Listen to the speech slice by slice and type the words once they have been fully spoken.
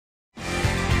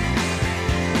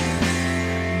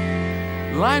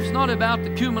Life's not about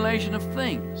the accumulation of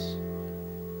things.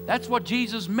 That's what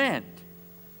Jesus meant.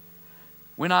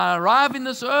 When I arrive in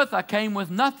this earth, I came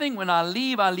with nothing. When I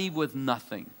leave with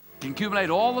nothing. You can accumulate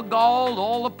all the gold,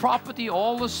 all the property,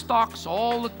 all the stocks,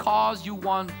 all the cars you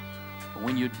want. But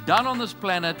when you're done on this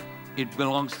planet, it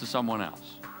belongs to someone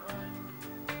else.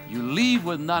 You leave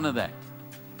with none of that.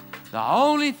 The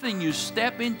only thing you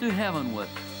step into heaven with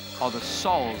are the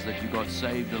souls that you got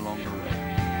saved along the way.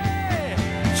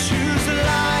 Choose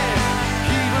life,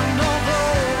 even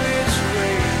although it's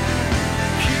great.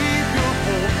 Keep your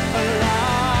hope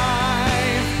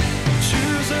alive.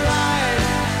 Choose life,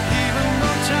 even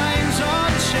though times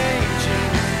are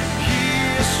changing. He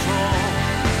is strong.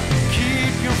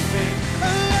 Keep your faith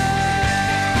alive.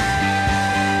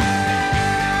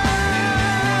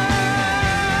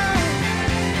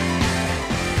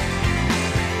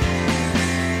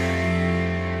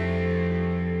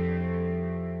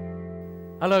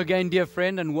 Hello again, dear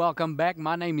friend, and welcome back.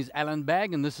 My name is Allan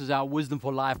Bagg, and this is our Wisdom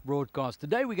for Life broadcast.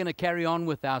 Today we're going to carry on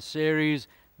with our series,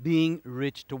 Being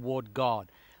Rich Toward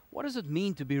God. What does it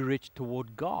mean to be rich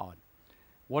toward God?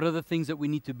 What are the things that we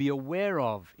need to be aware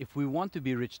of if we want to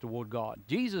be rich toward God?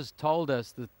 Jesus told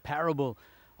us the parable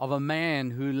of a man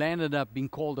who landed up being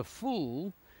called a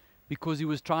fool because he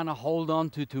was trying to hold on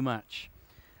to too much.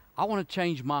 I want to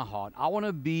change my heart. I want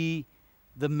to be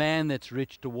the man that's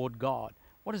rich toward God.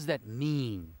 What does that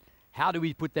mean? How do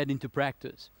we put that into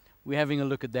practice? We're having a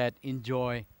look at that.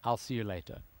 Enjoy. I'll see you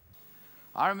later.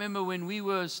 I remember when we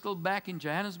were still back in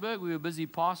Johannesburg, we were busy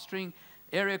pastoring an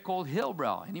area called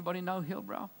Hillbrow. Anybody know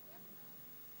Hillbrow?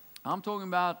 I'm talking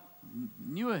about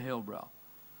newer Hillbrow.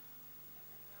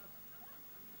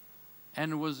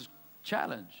 And it was a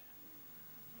challenge.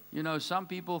 You know, some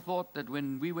people thought that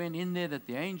when we went in there that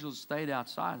the angels stayed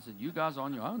outside and said, you guys are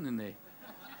on your own in there.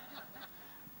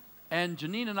 And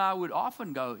Janine and I would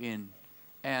often go in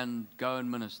and go and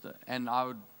minister. And I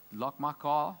would lock my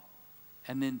car.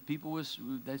 And then people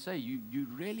they say, you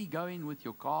really go in with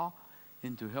your car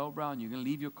into Hillbrow and you're going to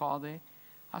leave your car there?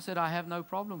 I said, I have no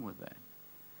problem with that.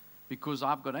 Because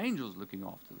I've got angels looking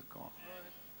after the car.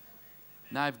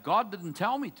 Now, if God didn't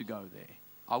tell me to go there,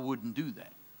 I wouldn't do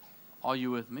that. Are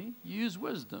you with me? Use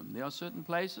wisdom. There are certain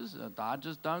places that I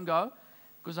just don't go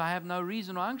because I have no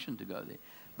reason or unction to go there.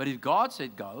 But if God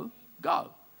said go,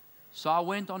 go. So I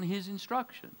went on His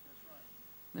instruction.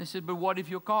 They said, but what if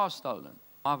your car's stolen?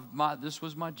 This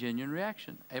was my genuine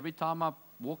reaction. Every time I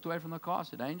walked away from the car, I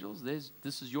said, angels, this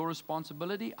is your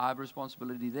responsibility. I have a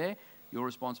responsibility there. Your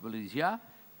responsibility is here.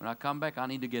 When I come back, I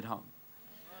need to get home.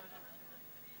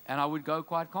 And I would go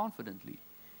quite confidently.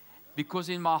 Because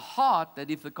in my heart, that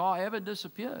if the car ever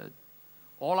disappeared,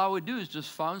 all I would do is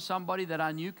just phone somebody that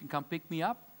I knew can come pick me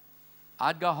up.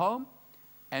 I'd go home.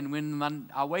 And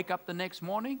when I wake up the next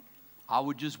morning, I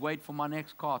would just wait for my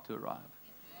next car to arrive.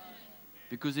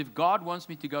 Because if God wants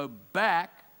me to go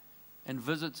back and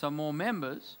visit some more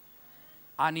members,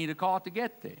 I need a car to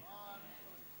get there.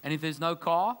 And if there's no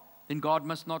car, then God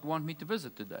must not want me to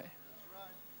visit today.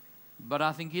 But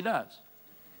I think He does.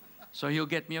 So He'll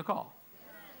get me a car.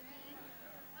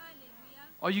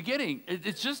 Are you getting?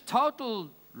 It's just total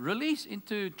release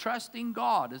into trusting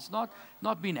God. It's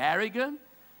not being arrogant.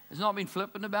 It's not being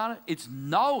flippant about it. It's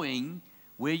knowing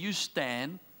where you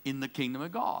stand in the kingdom of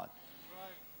God.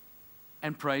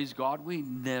 And praise God, we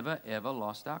never, ever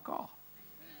lost our car.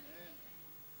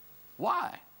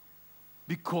 Why?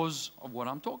 Because of what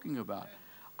I'm talking about.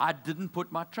 I didn't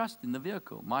put my trust in the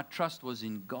vehicle. My trust was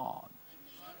in God.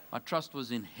 My trust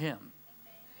was in Him.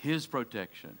 His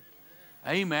protection.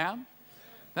 Amen.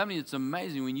 Family, it's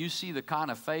amazing when you see the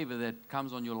kind of favor that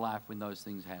comes on your life when those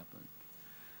things happen.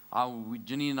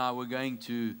 Jenny and I were going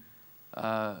to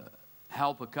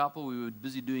help a couple. We were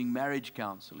busy doing marriage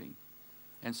counseling.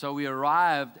 And so we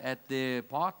arrived at their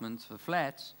apartments, the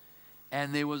flats,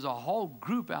 and there was a whole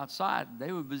group outside.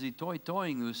 They were busy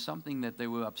toying. There was something that they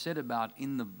were upset about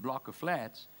in the block of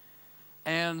flats.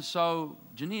 And so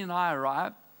Janine and I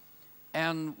arrived,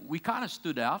 and we kind of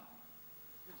stood out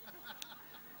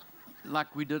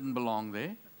like we didn't belong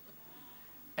there.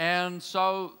 And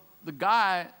so the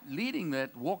guy leading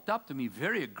that walked up to me,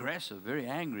 very aggressive, very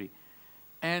angry.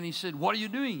 And he said, what are you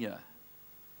doing here?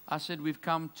 I said, we've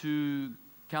come to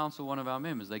counsel one of our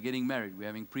members. They're getting married. We're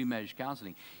having pre-marriage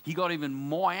counseling. He got even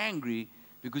more angry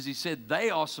because he said, they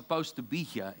are supposed to be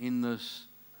here in this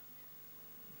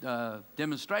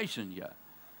demonstration here.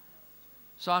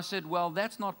 So I said, well,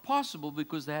 that's not possible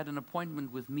because they had an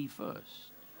appointment with me first.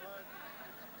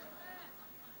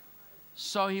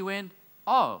 So he went,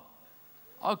 oh,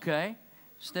 okay,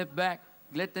 step back,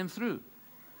 let them through.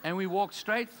 And we walked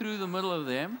straight through the middle of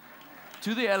them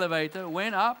to the elevator,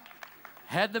 went up,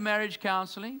 had the marriage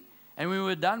counseling, and when we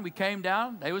were done, we came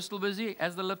down. They were still busy.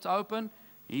 As the lifts opened,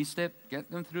 he stepped,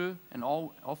 get them through, and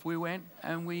off we went,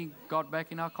 and we got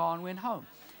back in our car and went home.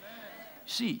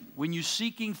 See, when you're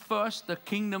seeking first the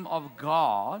kingdom of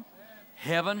God,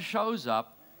 heaven shows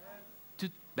up to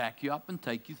back you up and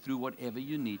take you through whatever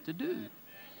you need to do.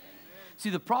 See,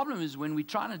 the problem is when we're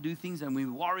trying to do things and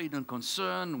we're worried and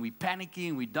concerned, and we're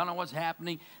panicking, we don't know what's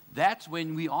happening, that's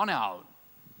when we're on our own.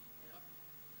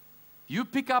 You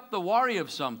pick up the worry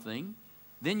of something,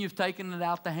 then you've taken it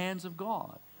out the hands of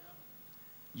God.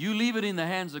 You leave it in the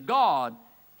hands of God,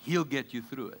 He'll get you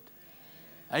through it.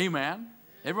 Amen.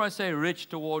 Everybody say rich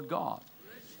toward God.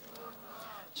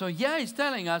 So yeah, He's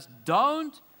telling us,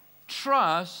 don't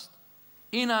trust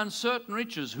in uncertain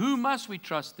riches. Who must we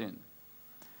trust in?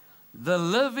 The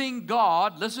living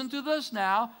God, listen to this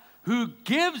now, who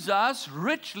gives us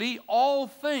richly all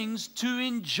things to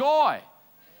enjoy.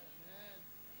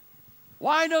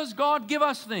 Why does God give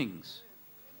us things?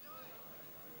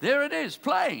 There it is,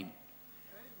 plain.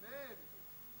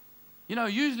 You know,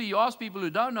 usually you ask people who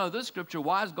don't know this scripture,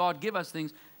 why does God give us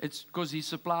things? It's because He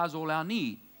supplies all our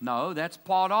need. No, that's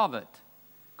part of it.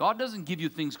 God doesn't give you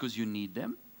things because you need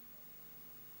them.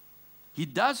 He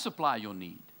does supply your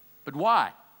need. But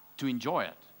why? To enjoy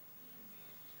it.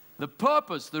 The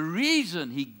purpose, the reason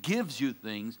He gives you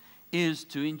things is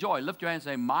to enjoy. Lift your hand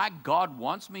and say, my God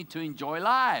wants me to enjoy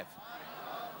life.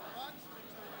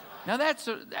 Now that's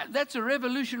a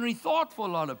revolutionary thought for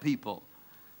a lot of people.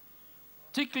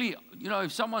 Particularly, you know,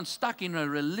 if someone's stuck in a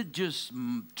religious,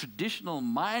 traditional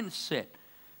mindset,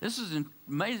 this is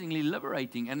amazingly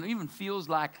liberating and even feels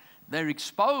like they're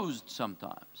exposed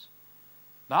sometimes.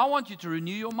 But I want you to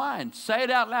renew your mind. Say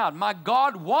it out loud. My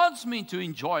God wants me to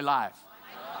enjoy life.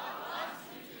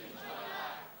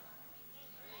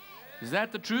 Is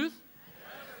that the truth?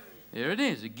 There it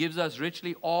is. It gives us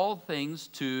richly all things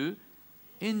to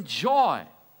enjoy.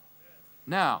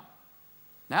 Now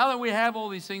that we have all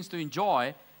these things to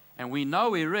enjoy, and we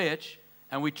know we're rich,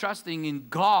 and we're trusting in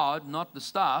God, not the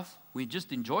stuff, we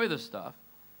just enjoy the stuff.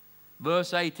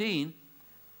 Verse 18,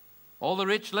 all the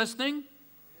rich listening?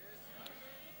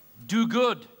 Do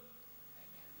good.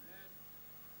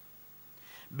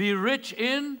 Be rich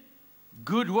in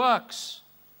good works.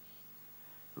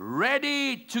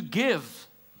 Ready to give.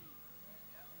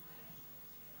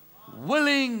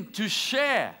 Willing to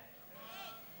share.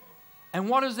 And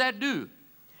what does that do?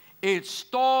 It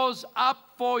stores up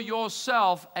for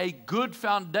yourself a good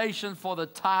foundation for the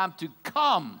time to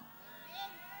come,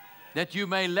 that you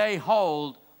may lay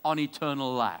hold on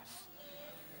eternal life.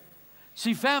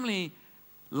 See, family,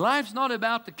 life's not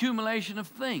about the accumulation of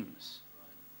things.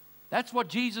 That's what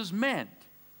Jesus meant.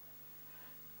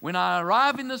 When I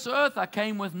arrive in this earth, I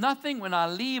came with nothing. When I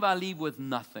leave with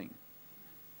nothing.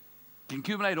 You can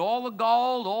accumulate all the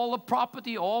gold, all the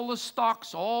property, all the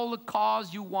stocks, all the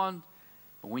cars you want.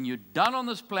 But when you're done on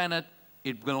this planet,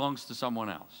 it belongs to someone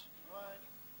else.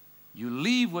 You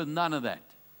leave with none of that.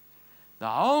 The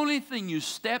only thing you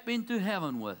step into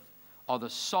heaven with are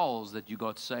the souls that you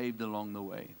got saved along the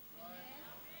way.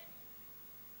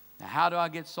 Now, how do I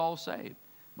get souls saved?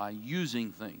 By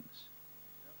using things.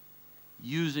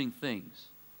 Using things.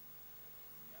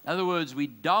 In other words, we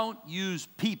don't use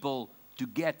people to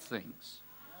get things.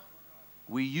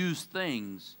 We use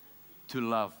things to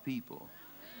love people.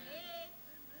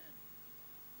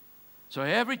 So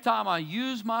every time I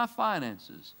use my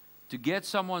finances to get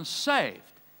someone saved,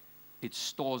 it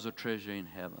stores a treasure in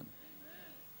heaven.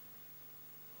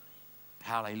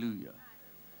 Hallelujah.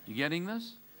 You getting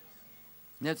this?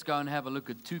 Let's go and have a look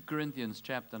at 2 Corinthians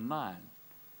chapter 9.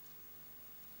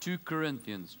 2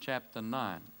 Corinthians chapter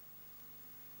 9.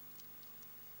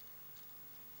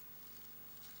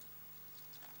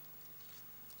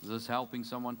 Is this helping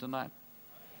someone tonight?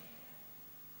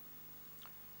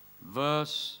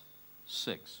 Verse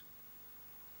 6.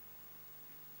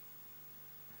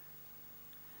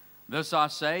 This I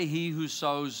say, he who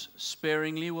sows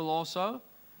sparingly will also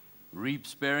reap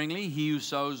sparingly. He who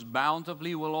sows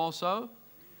bountifully will also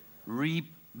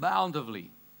reap bountifully.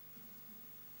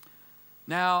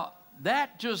 Now,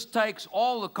 that just takes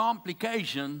all the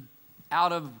complication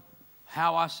out of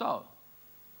how I sow.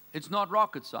 It's not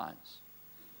rocket science.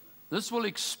 This will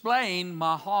explain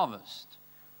my harvest,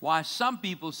 why some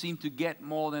people seem to get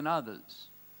more than others.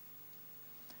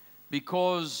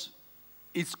 Because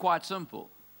it's quite simple.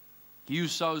 He who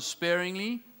sows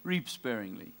sparingly, reaps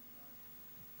sparingly.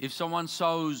 If someone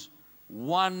sows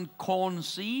 1 corn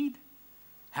seed,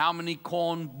 how many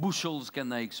corn bushels can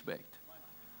they expect?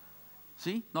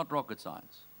 See, not rocket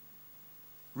science.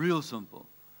 Real simple.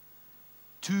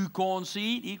 2 corn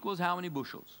seed equals how many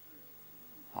bushels?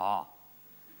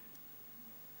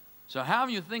 So how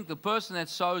do you think the person that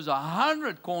sows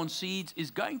 100 corn seeds is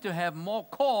going to have more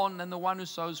corn than the one who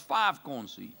sows 5 corn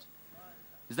seeds?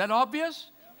 Is that obvious?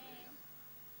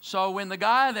 So when the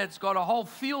guy that's got a whole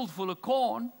field full of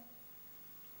corn,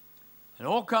 it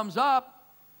all comes up,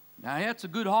 now that's a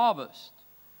good harvest.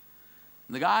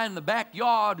 And the guy in the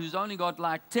backyard who's only got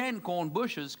like 10 corn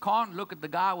bushes can't look at the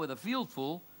guy with a field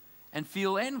full and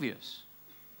feel envious.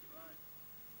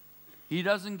 He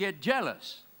doesn't get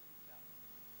jealous.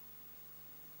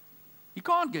 He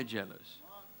can't get jealous.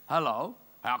 Hello?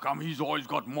 How come he's always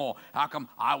got more? How come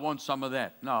I want some of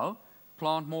that? No.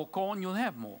 Plant more corn, you'll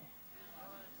have more.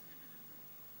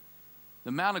 The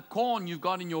amount of corn you've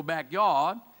got in your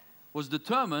backyard was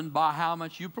determined by how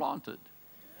much you planted.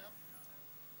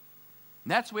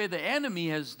 And that's where the enemy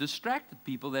has distracted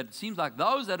people, that it seems like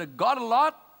those that have got a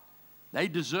lot, they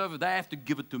deserve it, they have to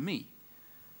give it to me.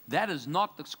 That is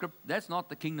not the script, that's not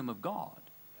the kingdom of God.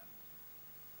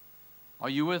 Are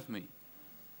you with me?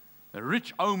 The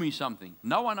rich owe me something.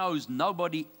 No one owes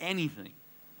nobody anything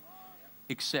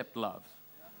except love.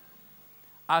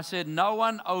 I said no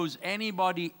one owes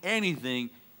anybody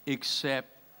anything except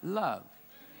love.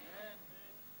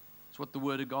 That's what the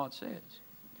Word of God says.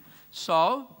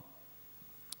 So,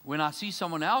 when I see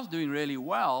someone else doing really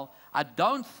well, I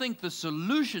don't think the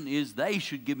solution is they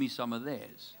should give me some of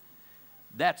theirs.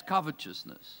 That's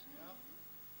covetousness.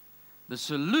 The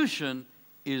solution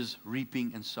is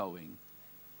reaping and sowing.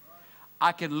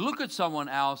 I can look at someone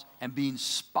else and be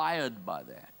inspired by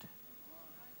that.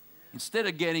 Instead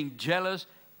of getting jealous,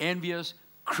 envious,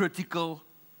 critical,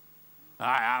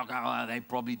 they're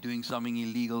probably doing something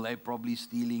illegal, they're probably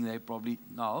stealing,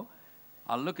 no.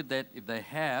 I look at that, if they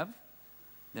have,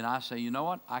 then I say, you know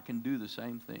what, I can do the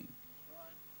same thing.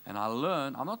 And I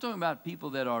learn, I'm not talking about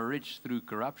people that are rich through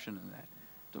corruption and that.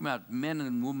 I'm talking about men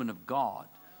and women of God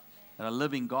that are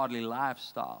living godly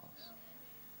lifestyles.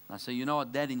 And I say, you know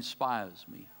what, that inspires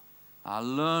me. I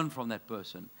learn from that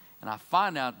person. And I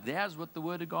find out that's what the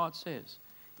Word of God says.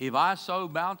 If I sow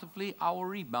bountifully, I will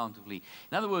reap bountifully.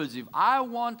 In other words, if I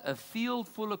want a field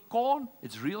full of corn,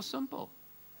 it's real simple.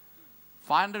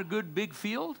 Find a good big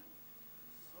field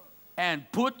and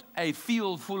put a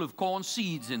field full of corn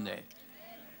seeds in there.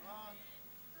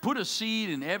 Put a seed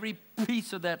in every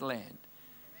piece of that land.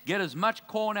 Get as much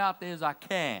corn out there as I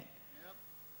can.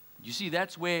 You see,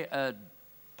 that's where a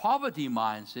poverty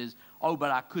mind says, oh, but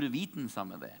I could have eaten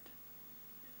some of that.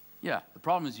 Yeah, the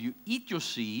problem is you eat your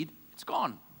seed, it's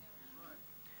gone.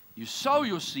 You sow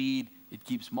your seed, it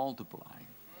keeps multiplying.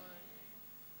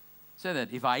 Say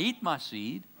that, if I eat my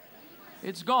seed,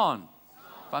 it's gone.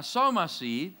 If I sow my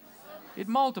seed, it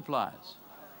multiplies.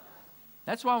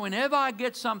 That's why whenever I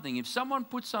get something, if someone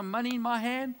puts some money in my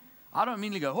hand, I don't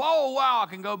immediately go, oh, wow, I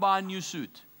can go buy a new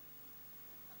suit.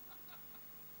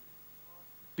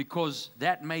 Because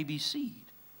that may be seed.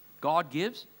 God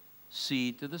gives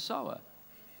seed to the sower.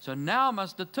 So now I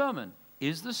must determine,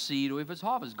 is the seed or if it's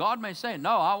harvest? God may say,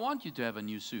 no, I want you to have a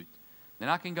new suit. Then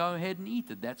I can go ahead and eat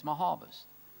it. That's my harvest.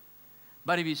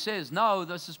 But if He says, no,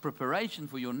 this is preparation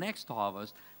for your next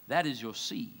harvest, that is your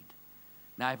seed.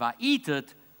 Now, if I eat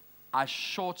it, I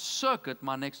short-circuit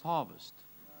my next harvest.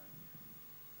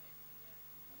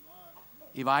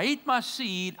 If I eat my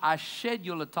seed, I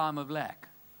schedule a time of lack.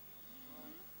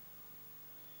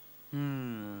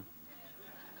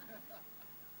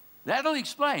 That'll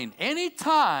explain. Any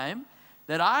time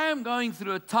that I am going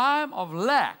through a time of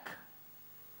lack,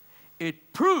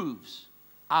 it proves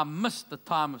I missed the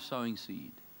time of sowing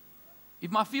seed.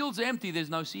 If my field's empty, there's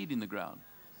no seed in the ground.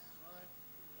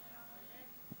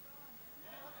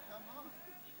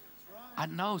 I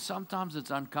know sometimes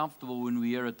it's uncomfortable when we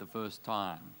hear it the first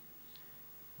time.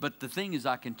 But the thing is,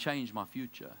 I can change my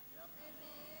future.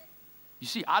 You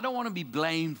see, I don't want to be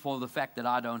blamed for the fact that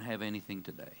I don't have anything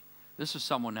today. This is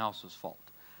someone else's fault.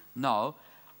 No,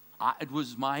 it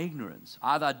was my ignorance.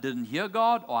 Either I didn't hear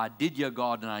God or I did hear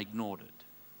God and I ignored it.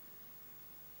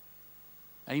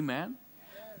 Amen?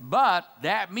 But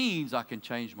that means I can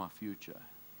change my future.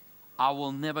 I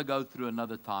will never go through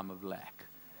another time of lack.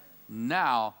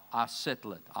 Now I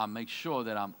settle it. I make sure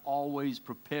that I'm always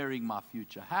preparing my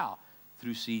future. How?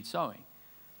 Through seed sowing.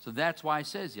 So that's why it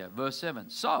says here, verse 7.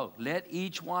 So let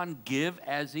each one give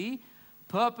as he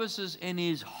purposes in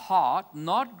his heart,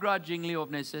 not grudgingly or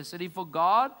of necessity, for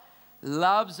God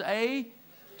loves a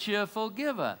cheerful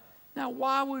giver. Now,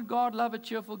 why would God love a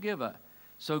cheerful giver?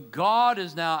 So God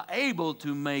is now able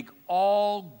to make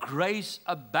all grace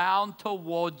abound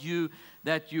toward you,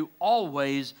 that you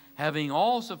always, having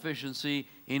all sufficiency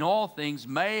in all things,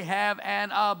 may have an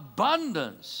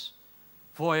abundance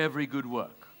for every good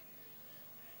work.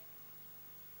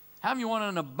 How many want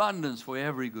an abundance for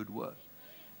every good work?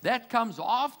 That comes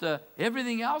after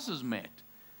everything else is met.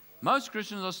 Most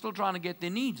Christians are still trying to get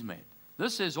their needs met.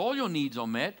 This says all your needs are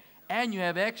met, and you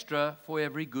have extra for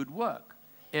every good work.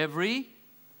 Every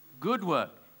good work.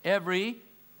 Every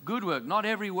good work. Not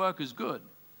every work is good.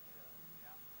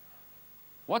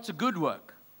 What's a good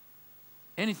work?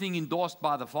 Anything endorsed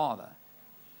by the Father.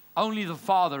 Only the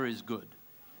Father is good.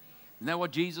 Isn't that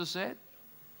what Jesus said?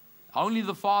 Only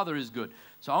the Father is good.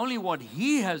 So only what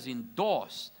He has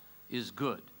endorsed is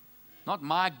good. Not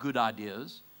my good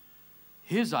ideas.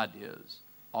 His ideas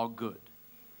are good.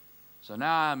 So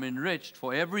now I'm enriched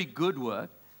for every good work.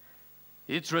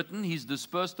 It's written, He's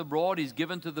dispersed abroad, He's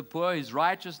given to the poor, His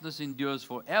righteousness endures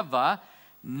forever.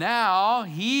 Now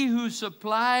He who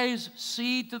supplies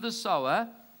seed to the sower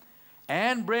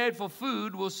and bread for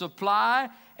food will supply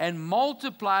and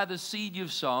multiply the seed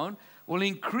you've sown, will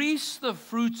increase the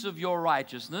fruits of your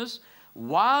righteousness,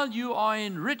 while you are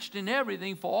enriched in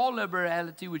everything for all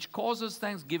liberality, which causes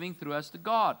thanksgiving through us to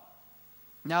God.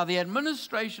 Now the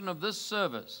administration of this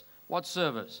service, what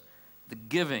service? The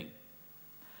giving,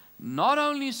 not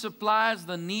only supplies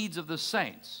the needs of the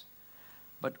saints,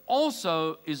 but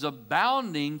also is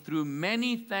abounding through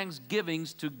many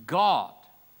thanksgivings to God.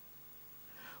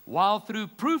 While through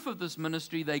proof of this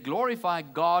ministry they glorify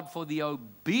God for the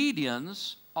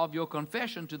obedience of your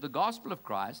confession to the gospel of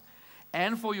Christ,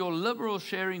 and for your liberal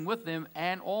sharing with them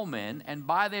and all men, and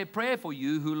by their prayer for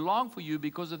you who long for you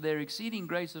because of their exceeding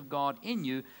grace of God in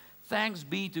you, thanks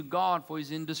be to God for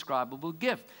His indescribable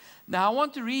gift. Now I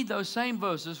want to read those same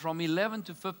verses from 11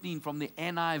 to 15 from the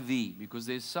NIV, because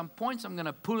there's some points I'm going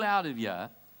to pull out of here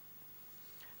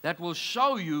that will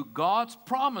show you God's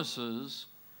promises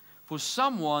for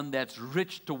someone that's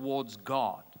rich towards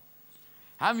God.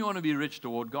 How many want to be rich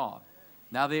toward God?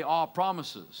 Now there are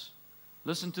promises.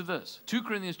 Listen to this. 2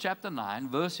 Corinthians chapter 9,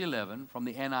 verse 11 from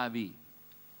the NIV.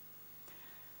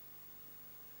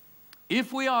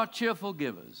 If we are cheerful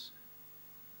givers,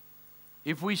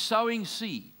 if we're sowing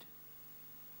seed,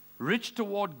 rich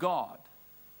toward God,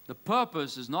 the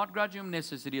purpose is not grudging of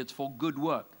necessity, it's for good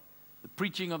work. The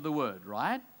preaching of the word,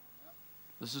 right?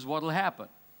 This is what will happen.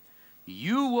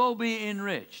 You will be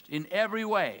enriched in every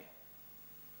way,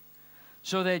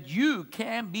 so that you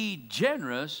can be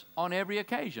generous on every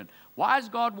occasion. Why does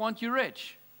God want you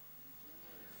rich?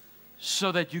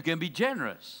 So that you can be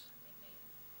generous.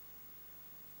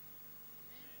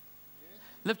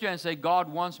 Lift your hand and say,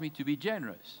 God wants me to be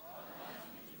generous.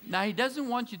 Now, He doesn't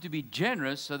want you to be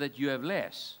generous so that you have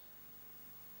less.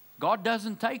 God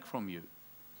doesn't take from you.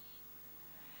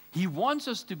 He wants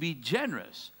us to be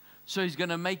generous, so He's going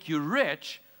to make you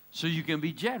rich so you can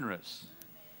be generous.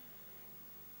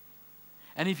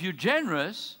 And if you're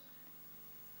generous,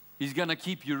 He's going to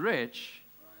keep you rich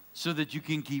so that you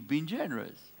can keep being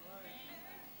generous.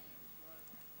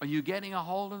 Are you getting a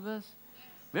hold of this?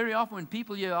 Very often when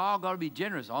people hear, oh, I've got to be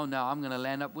generous. Oh, no, I'm going to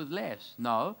land up with less.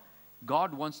 No,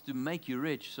 God wants to make you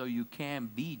rich so you can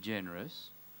be generous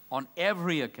on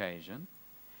every occasion.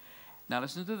 Now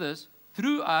listen to this.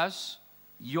 Through us,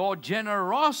 your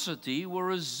generosity will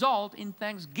result in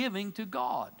thanksgiving to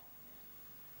God.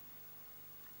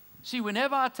 See,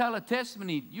 whenever I tell a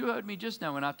testimony, you heard me just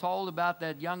now when I told about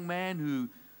that young man who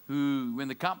when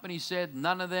the company said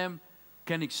none of them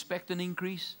can expect an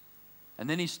increase, and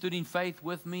then he stood in faith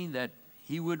with me that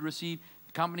he would receive.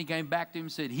 The company came back to him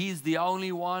and said, he's the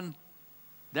only one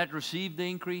that received the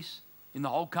increase in the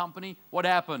whole company. What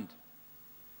happened?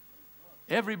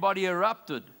 Everybody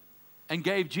erupted and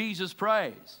gave Jesus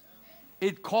praise.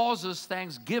 It causes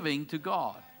thanksgiving to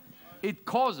God. It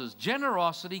causes,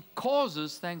 generosity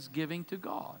causes thanksgiving to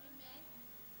God.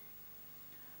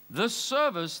 This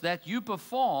service that you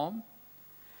perform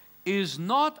is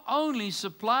not only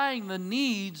supplying the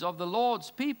needs of the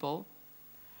Lord's people,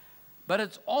 but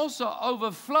it's also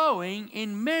overflowing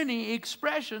in many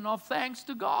expression of thanks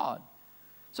to God.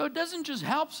 So it doesn't just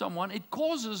help someone, it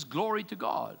causes glory to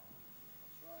God.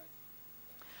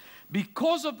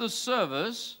 Because of the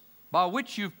service by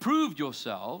which you've proved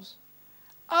yourselves,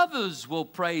 others will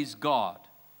praise God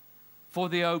for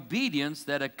the obedience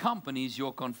that accompanies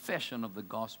your confession of the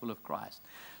gospel of Christ.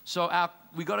 So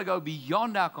we've got to go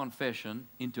beyond our confession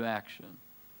into action.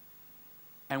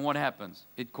 And what happens?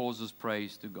 It causes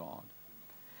praise to God.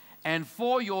 And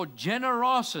for your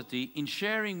generosity in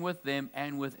sharing with them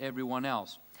and with everyone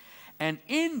else. And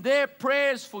in their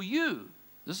prayers for you,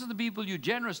 this is the people you're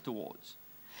generous towards.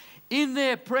 In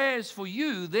their prayers for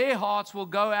you, their hearts will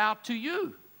go out to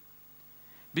you,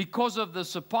 because of the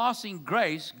surpassing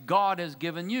grace God has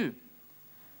given you.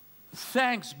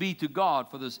 Thanks be to God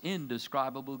for this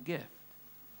indescribable gift.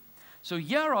 So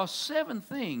here are 7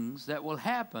 things that will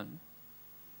happen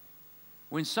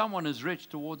when someone is rich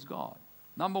towards God.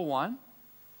 Number 1,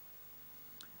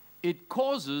 it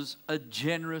causes a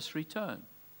generous return.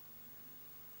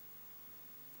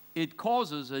 It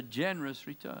causes a generous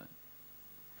return.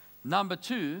 Number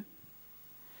 2,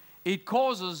 it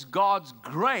causes God's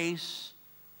grace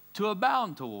to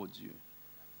abound towards you.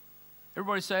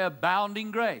 Everybody say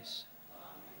abounding grace.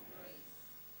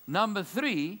 Number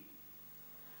 3,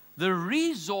 the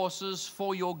resources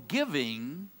for your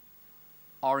giving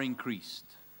are increased.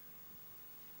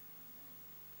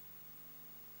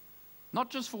 Not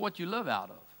just for what you live out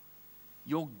of.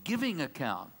 Your giving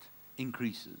account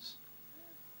increases.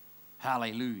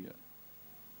 Hallelujah.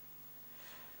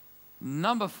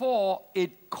 Number 4,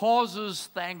 it causes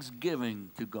thanksgiving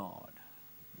to God.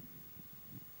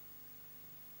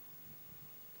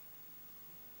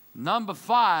 Number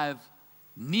 5,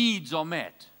 needs are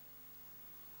met.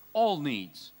 All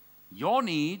needs. Your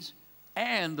needs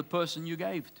and the person you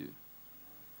gave to.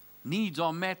 Needs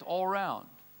are met all around.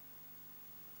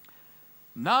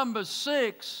 Number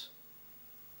 6,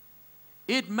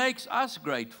 it makes us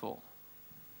grateful.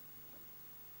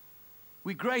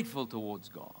 We're grateful towards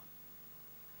God.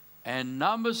 And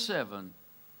number 7,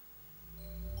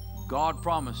 God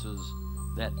promises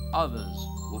that others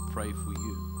will pray for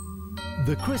you.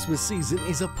 The Christmas season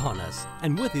is upon us,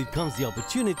 and with it comes the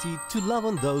opportunity to love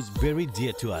on those very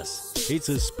dear to us. It's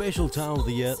a special time of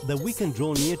the year that we can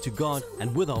draw near to God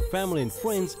and with our family and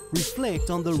friends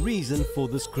reflect on the reason for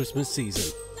this Christmas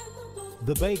season.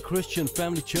 The Bay Christian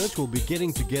Family Church will be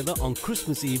getting together on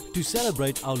Christmas Eve to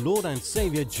celebrate our Lord and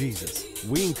Savior Jesus.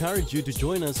 We encourage you to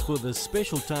join us for this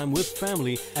special time with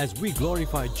family as we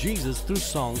glorify Jesus through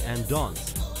song and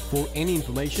dance. For any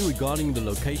information regarding the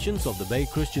locations of the Bay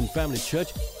Christian Family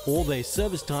Church or their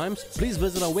service times, please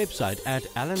visit our website at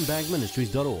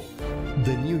allanbaggministries.org.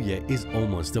 The new year is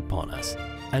almost upon us,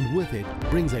 and with it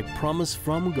brings a promise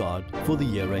from God for the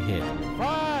year ahead.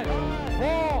 5,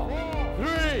 4,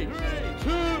 3, 2,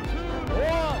 1.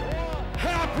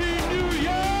 Happy New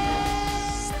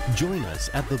Year! Join us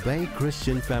at the Bay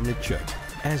Christian Family Church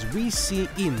as we see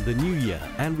in the new year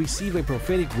and receive a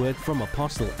prophetic word from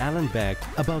Apostle Allan Bagg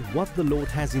about what the Lord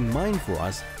has in mind for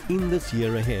us in this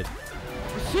year ahead.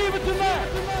 Receive it tonight.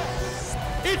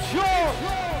 It's yours.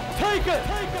 Take it.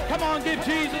 Come on, give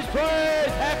Jesus praise.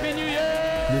 Happy New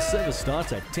Year. The service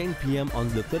starts at 10 p.m. on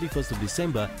the 31st of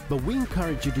December, but we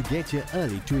encourage you to get here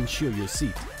early to ensure your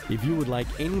seat. If you would like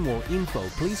any more info,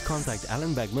 please contact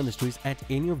Allan Bagg Ministries at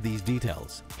any of these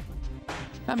details.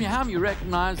 How many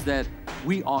recognize that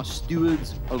we are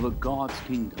stewards over God's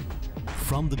kingdom?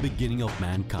 From the beginning of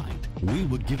mankind, we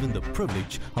were given the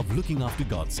privilege of looking after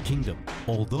God's kingdom.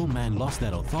 Although man lost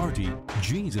that authority,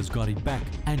 Jesus got it back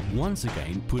and once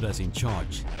again put us in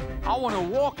charge. I want to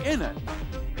walk in it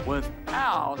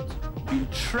without being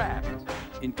trapped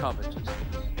in covetousness.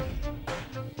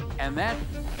 And that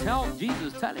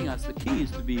Jesus telling us the key is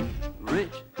to be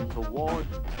rich toward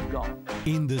God.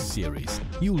 In this series,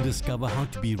 you'll discover how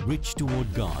to be rich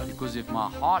toward God. Because if my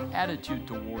heart attitude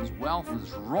towards wealth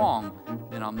is wrong,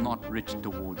 then I'm not rich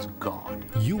towards God.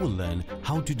 You will learn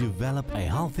how to develop a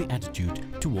healthy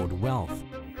attitude toward wealth.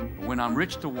 When I'm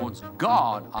rich towards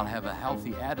God, I'll have a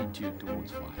healthy attitude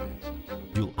towards finances.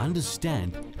 You'll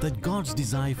understand that God's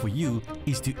desire for you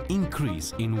is to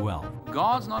increase in wealth.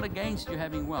 God's not against you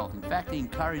having wealth. In fact, He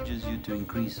encourages you to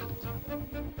increase it.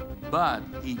 But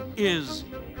He is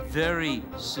very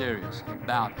serious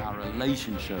about our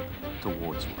relationship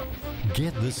towards wealth.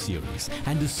 Get this series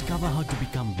and discover how to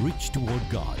become rich toward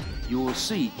God. You will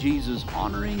see Jesus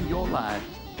honoring your life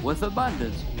with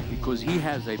abundance because He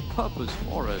has a purpose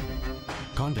for it.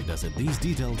 Contact us at these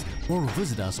details or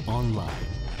visit us online.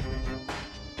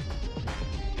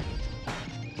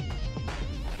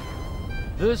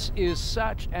 This is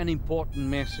such an important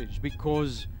message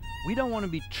because we don't want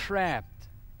to be trapped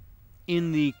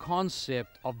in the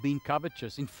concept of being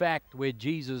covetous. In fact, where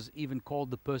Jesus even called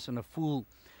the person a fool,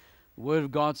 the Word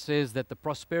of God says that the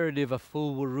prosperity of a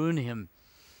fool will ruin him.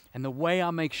 And the way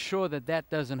I make sure that that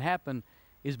doesn't happen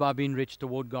is by being rich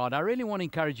toward God. I really want to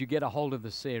encourage you to get a hold of the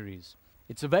series.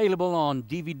 It's available on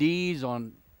DVDs,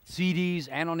 on CDs,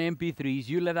 and on MP3s.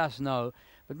 You let us know.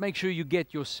 But make sure you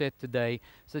get your set today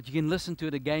so that you can listen to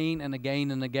it again and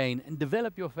again and again and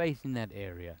develop your faith in that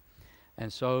area.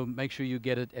 And so make sure you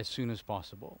get it as soon as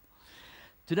possible.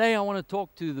 Today I want to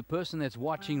talk to the person that's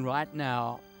watching right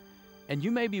now, and you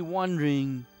may be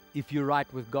wondering if you're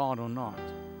right with God or not.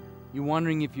 You're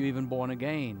wondering if you're even born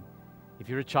again, if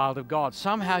you're a child of God.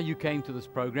 Somehow you came to this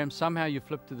program, somehow you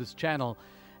flipped to this channel,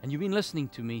 and you've been listening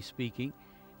to me speaking,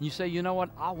 and you say, you know what,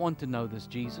 I want to know this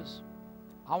Jesus.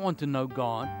 I want to know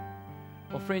God.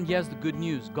 Well, friend, here's the good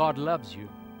news. God loves you.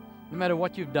 No matter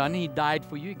what you've done, He died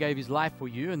for you, He gave His life for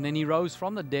you, and then He rose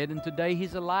from the dead, and today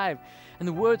He's alive. And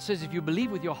the Word says if you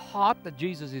believe with your heart that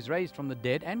Jesus is raised from the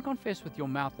dead and confess with your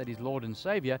mouth that He's Lord and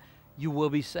Savior, you will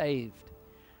be saved.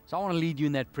 So I want to lead you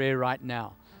in that prayer right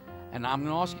now. And I'm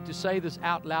going to ask you to say this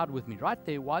out loud with me. Right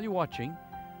there, while you're watching,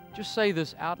 just say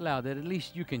this out loud that at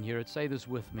least you can hear it. Say this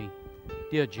with me.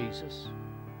 Dear Jesus,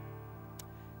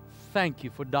 thank you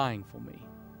for dying for me.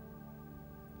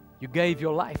 You gave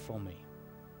your life for me.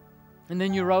 And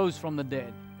then you rose from the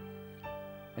dead.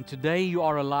 And today you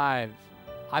are alive.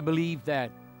 I believe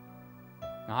that.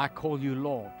 Now I call you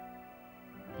Lord.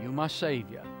 You're my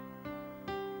Savior.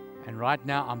 And right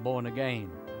now I'm born again.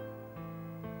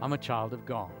 I'm a child of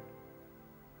God.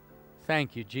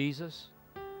 Thank you, Jesus.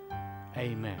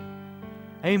 Amen.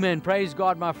 Amen. Praise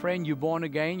God, my friend. You're born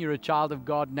again. You're a child of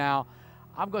God now.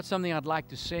 I've got something I'd like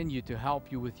to send you to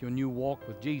help you with your new walk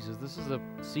with Jesus. This is a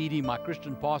CD, My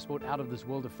Christian Passport Out of This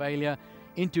World of Failure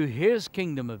into His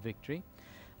Kingdom of Victory.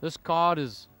 This card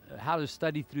is how to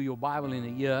study through your Bible in a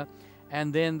year.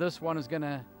 And then this one is going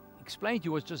to explain to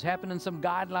you what's just happened and some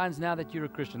guidelines now that you're a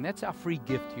Christian. That's our free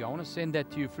gift to you. I want to send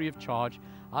that to you free of charge.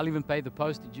 I'll even pay the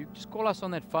postage. You just call us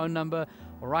on that phone number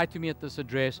or write to me at this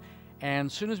address. And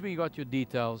as soon as we got your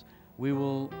details, we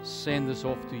will send this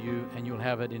off to you and you'll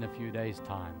have it in a few days'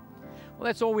 time. Well,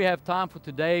 that's all we have time for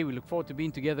today. We look forward to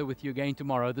being together with you again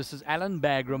tomorrow. This is Allan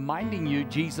Bagg reminding you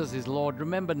Jesus is Lord.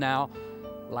 Remember now,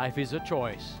 life is a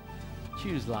choice.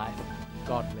 Choose life.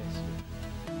 God bless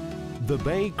you. The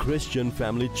Bay Christian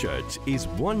Family Church is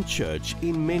one church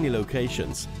in many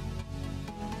locations.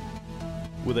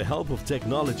 With the help of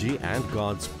technology and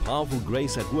God's powerful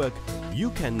grace at work,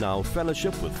 you can now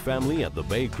fellowship with family at the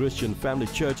Bay Christian Family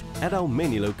Church at our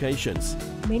many locations.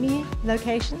 Many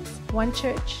locations, one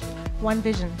church, one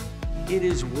vision. It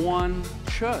is one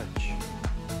church,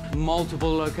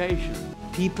 multiple locations,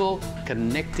 people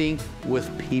connecting with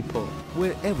people.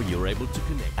 Wherever you're able to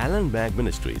connect. Allan Bagg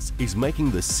Ministries is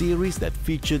making the series that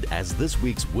featured as this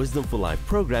week's Wisdom for Life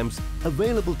programs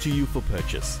available to you for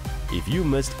purchase. If you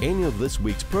missed any of this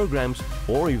week's programs,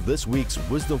 or if this week's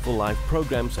Wisdom for Life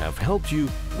programs have helped you,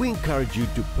 we encourage you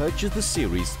to purchase the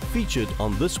series featured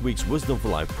on this week's Wisdom for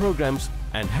Life programs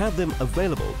and have them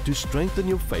available to strengthen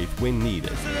your faith when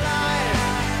needed.